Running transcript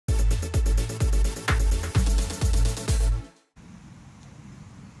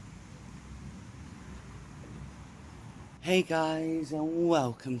Hey guys, and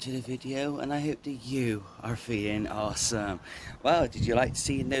welcome to the video, and I hope that you are feeling awesome. Well, did you like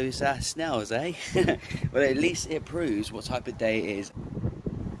seeing those snails, eh? Well, at least it proves what type of day it is.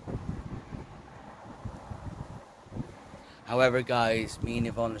 However guys, me and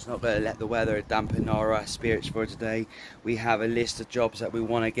Yvonne is not going to let the weather dampen our spirits for today. We have a list of jobs that we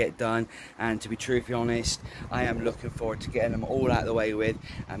want to get done, and to be truthfully honest, I am looking forward to getting them all out of the way with,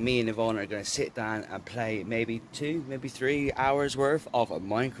 and me and Yvonne are going to sit down and play maybe 2, maybe 3 hours worth of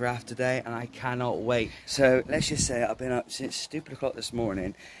Minecraft today, and I cannot wait. So let's just say I've been up since stupid o'clock this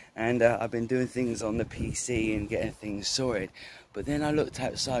morning, and I've been doing things on the PC and getting things sorted, but then I looked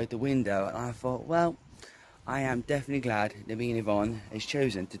outside the window and I thought, well, I am definitely glad that me and Yvonne has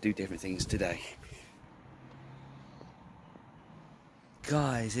chosen to do different things today.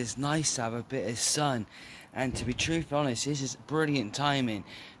 Guys, it's nice to have a bit of sun, and to be truthfully honest, this is brilliant timing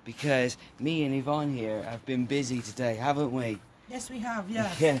because me and Yvonne here have been busy today, haven't we? Yes, we have,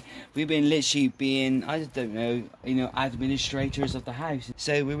 yeah. Yeah, we've been literally being, I don't know, administrators of the house.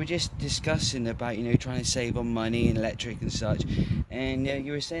 So we were just discussing about, trying to save on money and electric and such. And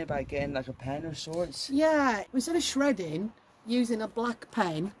you were saying about getting like a pen of sorts? Yeah, we're sort of shredding using a black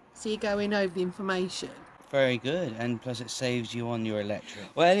pen, so you're going over the information. Very good, and plus it saves you on your electric.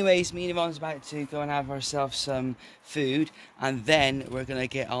 Well, anyways, me and Yvonne's about to go and have ourselves some food, and then we're going to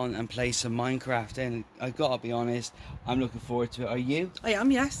get on and play some Minecraft. And I've got to be honest, I'm looking forward to it. Are you? I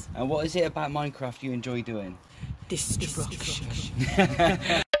am, yes. And what is it about Minecraft you enjoy doing? Destruction.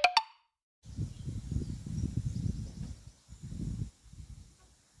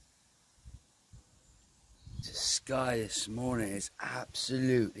 The sky this morning is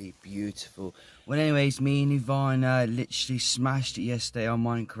absolutely beautiful. Well, anyways, me and Yvonne literally smashed it yesterday on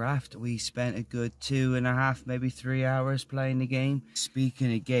Minecraft. We spent a good 2.5, maybe 3 hours playing the game.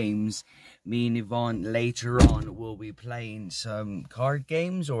 Speaking of games, me and Yvonne later on will be playing some card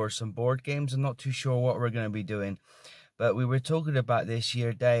games or some board games. I'm not too sure what we're going to be doing. But we were talking about this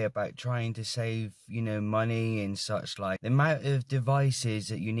year day about trying to save, money and such like. The amount of devices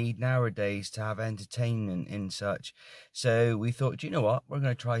that you need nowadays to have entertainment and such. So we thought, you know what, we're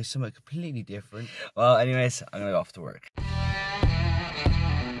going to try something completely different. Well, anyways, I'm going to go off to work.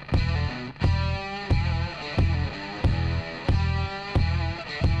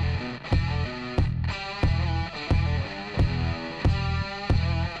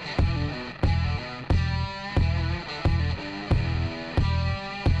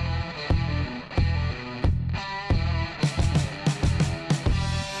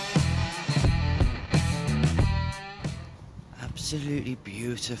 Absolutely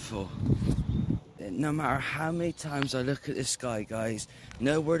beautiful. No matter how many times I look at the sky, guys,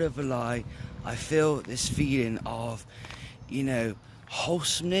 no word of a lie, I feel this feeling of,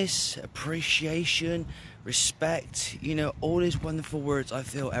 wholesomeness, appreciation, respect, all these wonderful words I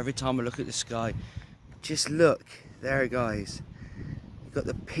feel every time I look at the sky. Just look there, guys. You've got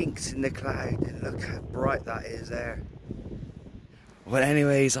the pinks in the cloud, and look how bright that is there. Well,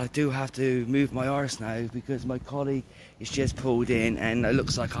 anyways, I do have to move my arse now because my colleague is just pulled in, and it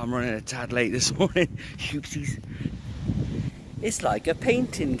looks like I'm running a tad late this morning. Oopsies. It's like a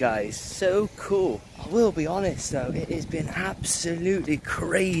painting, guys. So cool. I will be honest though, it has been absolutely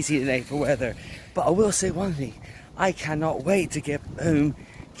crazy today for weather. But I will say one thing, I cannot wait to get home,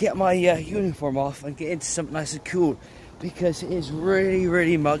 get my uniform off and get into something nice and cool, because it is really,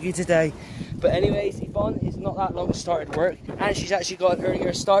 really muggy today. But anyways, Yvonne is not that long started work, and she's actually got an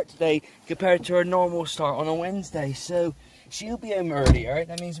earlier start today compared to her normal start on a Wednesday, so she'll be home earlier.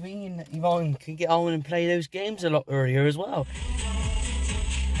 That means me and Yvonne can get on and play those games a lot earlier as well.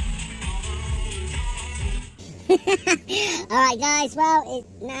 Alright guys, well,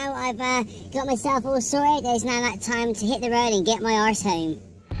 now I've got myself all sorted. There's now that time to hit the road and get my arse home.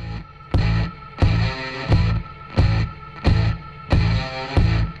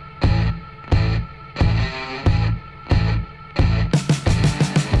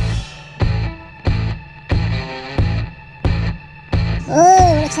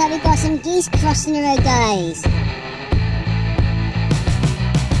 Oh, looks like we've got some geese crossing the road, guys.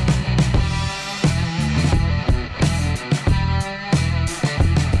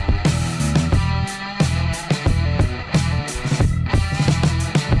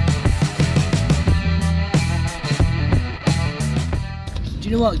 Do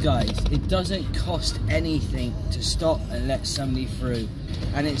you know what, guys? It doesn't cost anything to stop and let somebody through.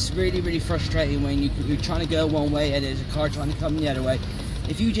 And it's really, really frustrating when you're trying to go one way and there's a car trying to come the other way.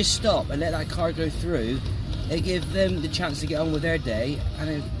 If you just stop and let that car go through, it gives them the chance to get on with their day, and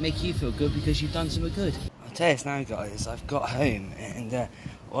it make you feel good because you've done something good. I'll tell you this now, guys, I've got home and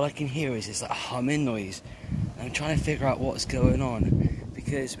all I can hear is this like humming noise. I'm trying to figure out what's going on,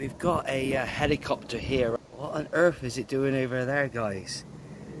 because we've got a helicopter here. What on earth is it doing over there, guys?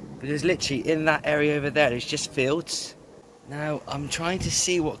 Because literally in that area over there, there's just fields. Now, I'm trying to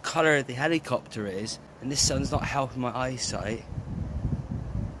see what colour the helicopter is, and this sun's not helping my eyesight.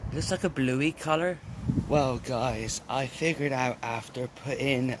 It looks like a bluey colour. Well, guys, I figured out after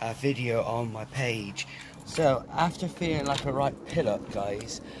putting a video on my page. So, after feeling like a right pill-up,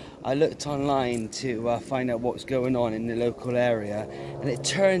 guys, I looked online to find out what's going on in the local area, and it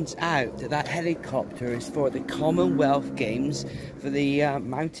turns out that that helicopter is for the Commonwealth Games, for the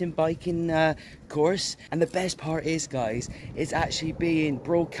mountain biking course. And the best part is, guys, it's actually being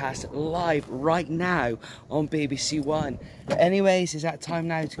broadcast live right now on BBC One. But anyways, it's that time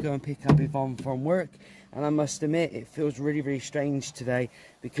now to go and pick up Yvonne from work. And I must admit, it feels really, really strange today,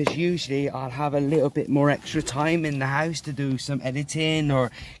 because usually I'll have a little bit more extra time in the house to do some editing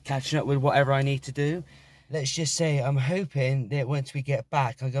or catching up with whatever I need to do. Let's just say I'm hoping that once we get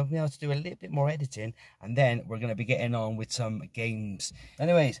back, I'm going to be able to do a little bit more editing, and then we're going to be getting on with some games.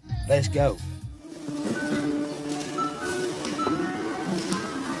 Anyways, let's go.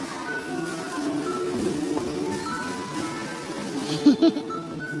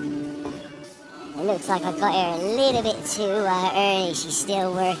 It looks like I got her a little bit too early. She's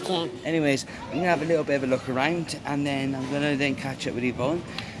still working. Anyways, I'm going to have a little bit of a look around, and then I'm going to then catch up with Yvonne,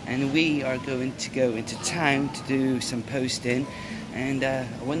 and we are going to go into town to do some posting, and I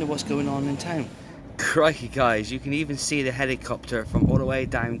wonder what's going on in town. Crikey, guys, you can even see the helicopter from all the way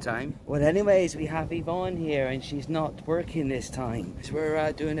downtown. Well, anyways, we have Yvonne here, and she's not working this time. So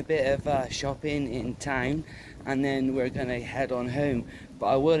we're doing a bit of shopping in town, and then we're going to head on home. But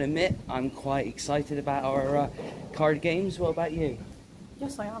I will admit, I'm quite excited about our card games. What about you?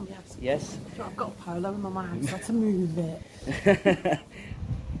 Yes, I am, yes. Yes? I've got a polo in my hand, so I have to move it.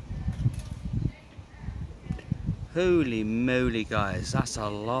 Holy moly, guys, that's a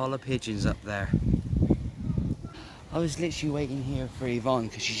lot of pigeons up there. I was literally waiting here for Yvonne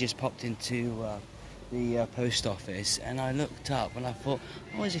because she just popped into the post office, and I looked up and I thought,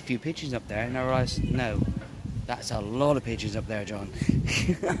 oh, there's a few pigeons up there, and I realised, no, that's a lot of pigeons up there, John.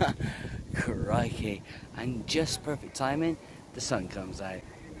 Crikey. And just perfect timing, the sun comes out.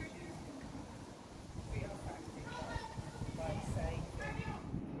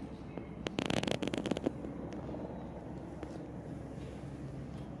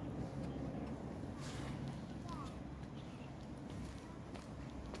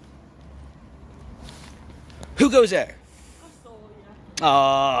 Who goes there?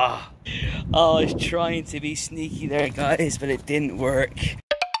 Ah, oh, I was trying to be sneaky there, guys, but it didn't work.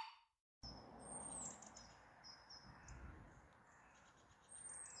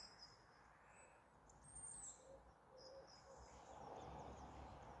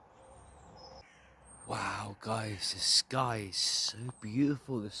 Wow, guys, the sky is so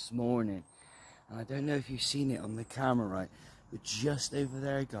beautiful this morning. And I don't know if you've seen it on the camera, right? But just over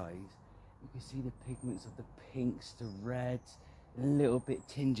there, guys, you can see the pigments of the pinks, the reds, a little bit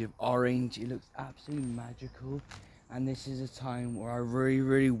tinge of orange. It looks absolutely magical. And this is a time where I really,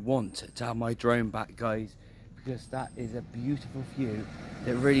 really want to have my drone back, guys, because that is a beautiful view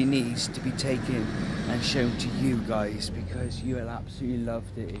that really needs to be taken and shown to you guys, because you will absolutely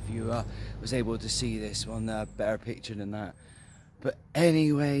loved it if you was able to see this on a better picture than that. But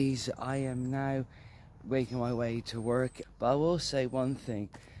anyways, I am now making my way to work. But I will say one thing.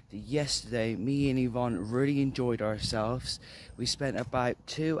 Yesterday, me and Yvonne really enjoyed ourselves. We spent about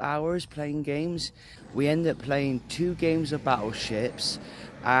 2 hours playing games. We ended up playing 2 games of battleships,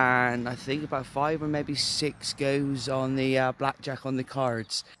 and I think about 5 or maybe 6 goes on the blackjack on the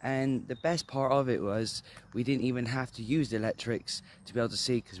cards. And the best part of it was we didn't even have to use the electrics to be able to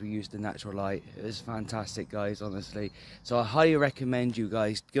see, because we used the natural light. It was fantastic, guys, honestly. So I highly recommend you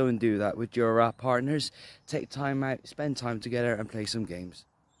guys go and do that with your partners. Take time out, spend time together and play some games.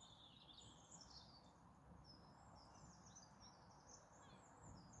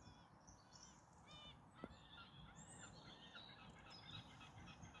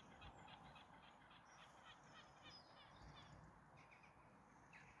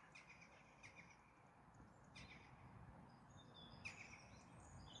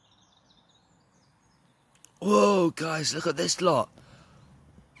 Whoa, guys, look at this lot.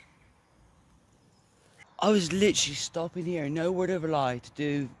 I was literally stopping here, no word of a lie, to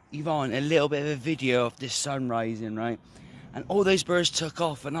do Yvonne a little bit of a video of this sun rising, right? And all those birds took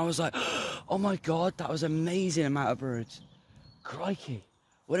off, and I was like, oh my god, that was an amazing amount of birds. Crikey.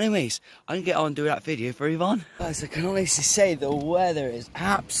 Well, anyways, I'm going to get on and do that video for Yvonne. Guys, I can honestly say the weather is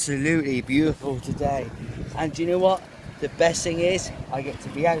absolutely beautiful today. And do you know what? The best thing is, I get to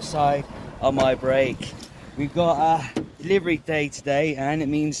be outside on my break. We've got a delivery day today, and it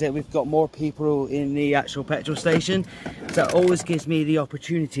means that we've got more people in the actual petrol station. So it always gives me the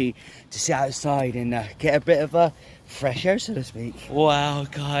opportunity to sit outside and get a bit of a fresh air, so to speak. Wow,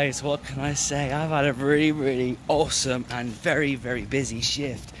 guys, what can I say? I've had a really awesome and very busy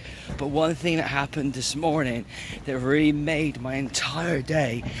shift. But one thing that happened this morning that really made my entire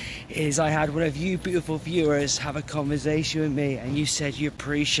day is I had one of you beautiful viewers have a conversation with me, and you said you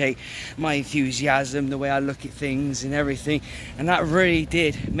appreciate my enthusiasm, the way I look at things and everything, and that really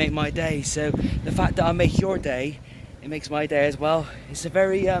did make my day. So the fact that I make your day, it makes my day as well. It's a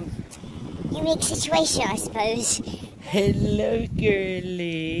very unique situation, I suppose. Hello,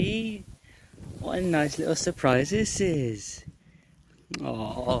 girlie. What a nice little surprise this is.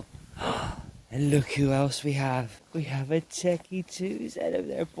 Oh, and look who else we have. We have a techie too. Hello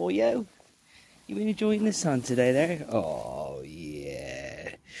there, boyo. You been enjoying the sun today there? Oh,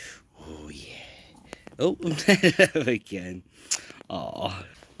 yeah. Oh, yeah. Oh, again. Oh,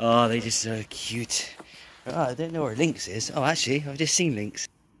 they're just so cute. Oh, I don't know where Lynx is. Oh, actually, I've just seen Lynx.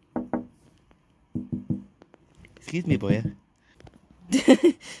 Excuse me, boyo.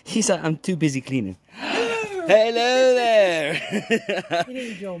 He's like, I'm too busy cleaning. Hello there. You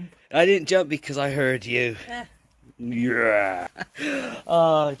didn't jump. I didn't jump because I heard you. Yeah.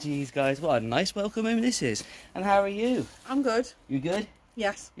 Oh, geez, guys, what a nice welcome home this is. And how are you? I'm good. You good?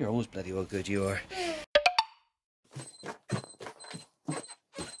 Yes. You're always bloody well good, you are.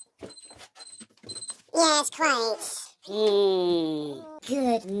 Yes, quite.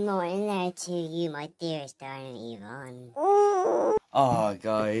 Good morning there to you, my dearest darling Yvonne. Oh,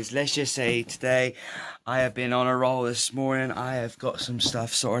 guys, let's just say today I have been on a roll this morning. I have got some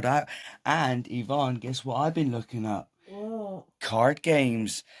stuff sorted out. And Yvonne, guess what I've been looking up? Oh. Card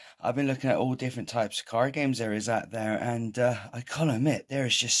games. I've been looking at all different types of card games there is out there, and I can't admit there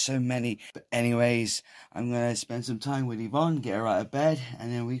is just so many. But anyways, I'm gonna spend some time with Yvonne, get her out of bed,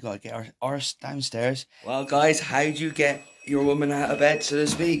 and then we gotta get our arse downstairs. Well, guys, how do you get your woman out of bed, so to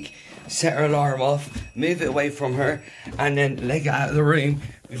speak? Set her alarm off, move it away from her, and then leg it out of the room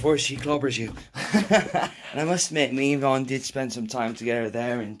before she clobbers you. And I must admit, me and Yvonne did spend some time together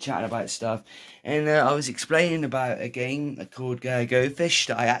there and chatting about stuff. And I was explaining about a game called Go Fish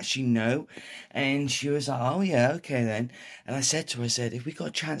that I actually know. And she was like, oh yeah, okay then. And I said to her, I said, if we got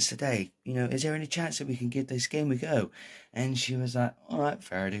a chance today, you know, is there any chance that we can give this game a go? And she was like, alright,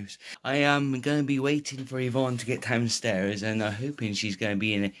 fair dues. I am going to be waiting for Yvonne to get downstairs, and I'm hoping she's going to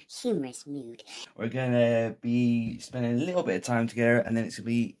be in a Humorous mood. We're going to be spending a little bit of time together, and then it's going to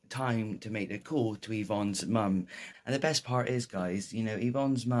be time to make the call to Yvonne's mum. And the best part is, guys, you know,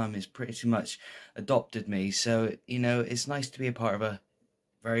 Yvonne's mum is pretty much adopted me, so, you know, it's nice to be a part of a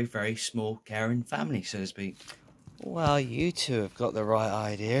very small, caring family, so to speak. Well, you two have got the right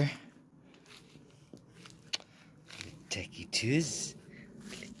idea. Techie twos,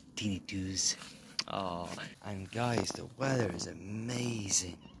 teeny twos. Oh, and guys, the weather is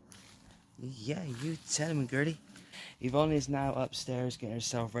amazing. Yeah, you tell me, Gertie. Yvonne is now upstairs getting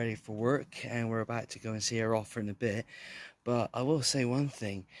herself ready for work, and we're about to go and see her off in a bit. But I will say one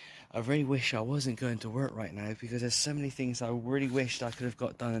thing. I really wish I wasn't going to work right now, because there's so many things I really wished I could have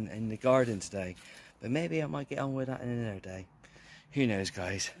got done in the garden today. But maybe I might get on with that in another day. Who knows,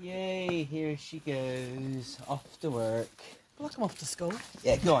 guys? Yay, here she goes, off to work. Well, I'm off to school.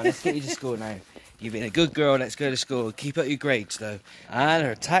 Yeah, go on, let's get you to school now. You've been a good girl, let's go to school. Keep up your grades, though. And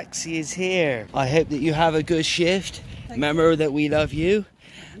her taxi is here. I hope that you have a good shift. Remember that we love you.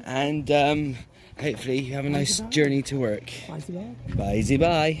 And hopefully you have a nice journey to work. Bye-bye.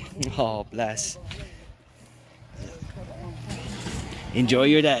 Bye. Oh, bless. Enjoy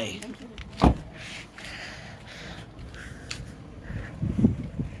your day.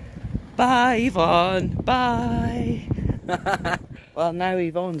 Bye, Yvonne. Bye. Well, now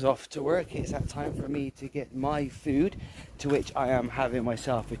Yvonne's off to work. It's that time for me to get my food, to which I am having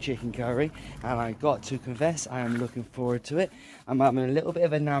myself a chicken curry. And I got to confess, I am looking forward to it. I'm having a little bit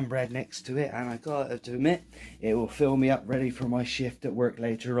of a naan bread next to it, and I got to admit, it will fill me up ready for my shift at work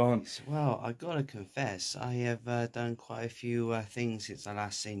later on. Well, I got to confess, I have done quite a few things since I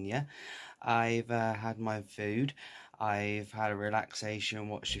last seen you. I've had my food. I've had a relaxation,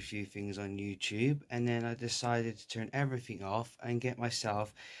 watched a few things on YouTube, and then I decided to turn everything off and get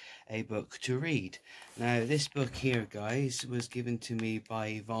myself a book to read. Now, this book here, guys, was given to me by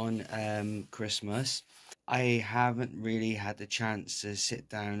Yvonne Christmas. I haven't really had the chance to sit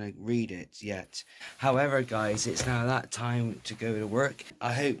down and read it yet. However, guys, it's now that time to go to work.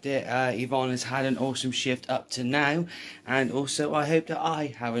 I hope that Yvonne has had an awesome shift up to now, and also I hope that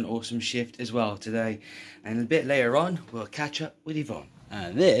I have an awesome shift as well today. And a bit later on, we'll catch up with Yvonne.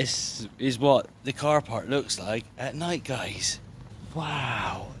 And this is what the car park looks like at night, guys.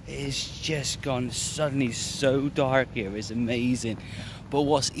 Wow, it's just gone suddenly so dark here. It's amazing. But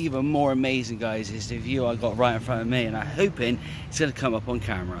what's even more amazing, guys, is the view I got right in front of me, and I'm hoping it's going to come up on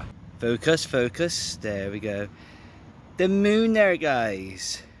camera. Focus, focus. There we go. The moon there,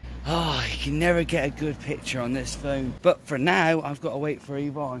 guys. Oh, you can never get a good picture on this phone. But for now, I've got to wait for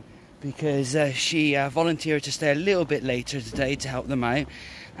Yvonne, because she volunteered to stay a little bit later today to help them out.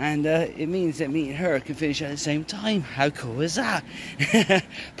 And it means that me and her can finish at the same time. How cool is that?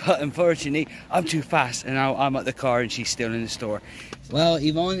 But unfortunately, I'm too fast, and now I'm at the car and she's still in the store. Well,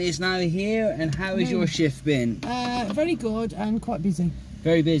 Yvonne is now here, and how has your shift been? Very good and quite busy.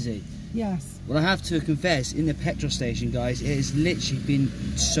 Very busy? Yes. Well, I have to confess, in the petrol station, guys, it has literally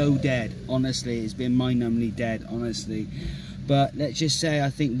been so dead. Honestly, it's been mind-numbingly dead, honestly. But let's just say I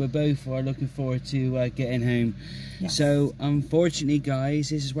think we both are looking forward to getting home. Yes. So unfortunately, guys,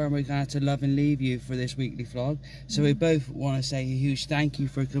 this is where we're going to have to love and leave you for this weekly vlog. So we both want to say a huge thank you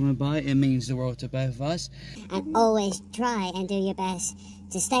for coming by. It means the world to both of us. And always try and do your best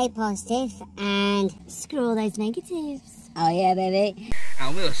to stay positive and screw all those negatives. Oh yeah, baby.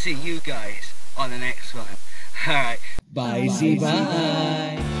 And we'll see you guys on the next one. Alright, bye. Bye.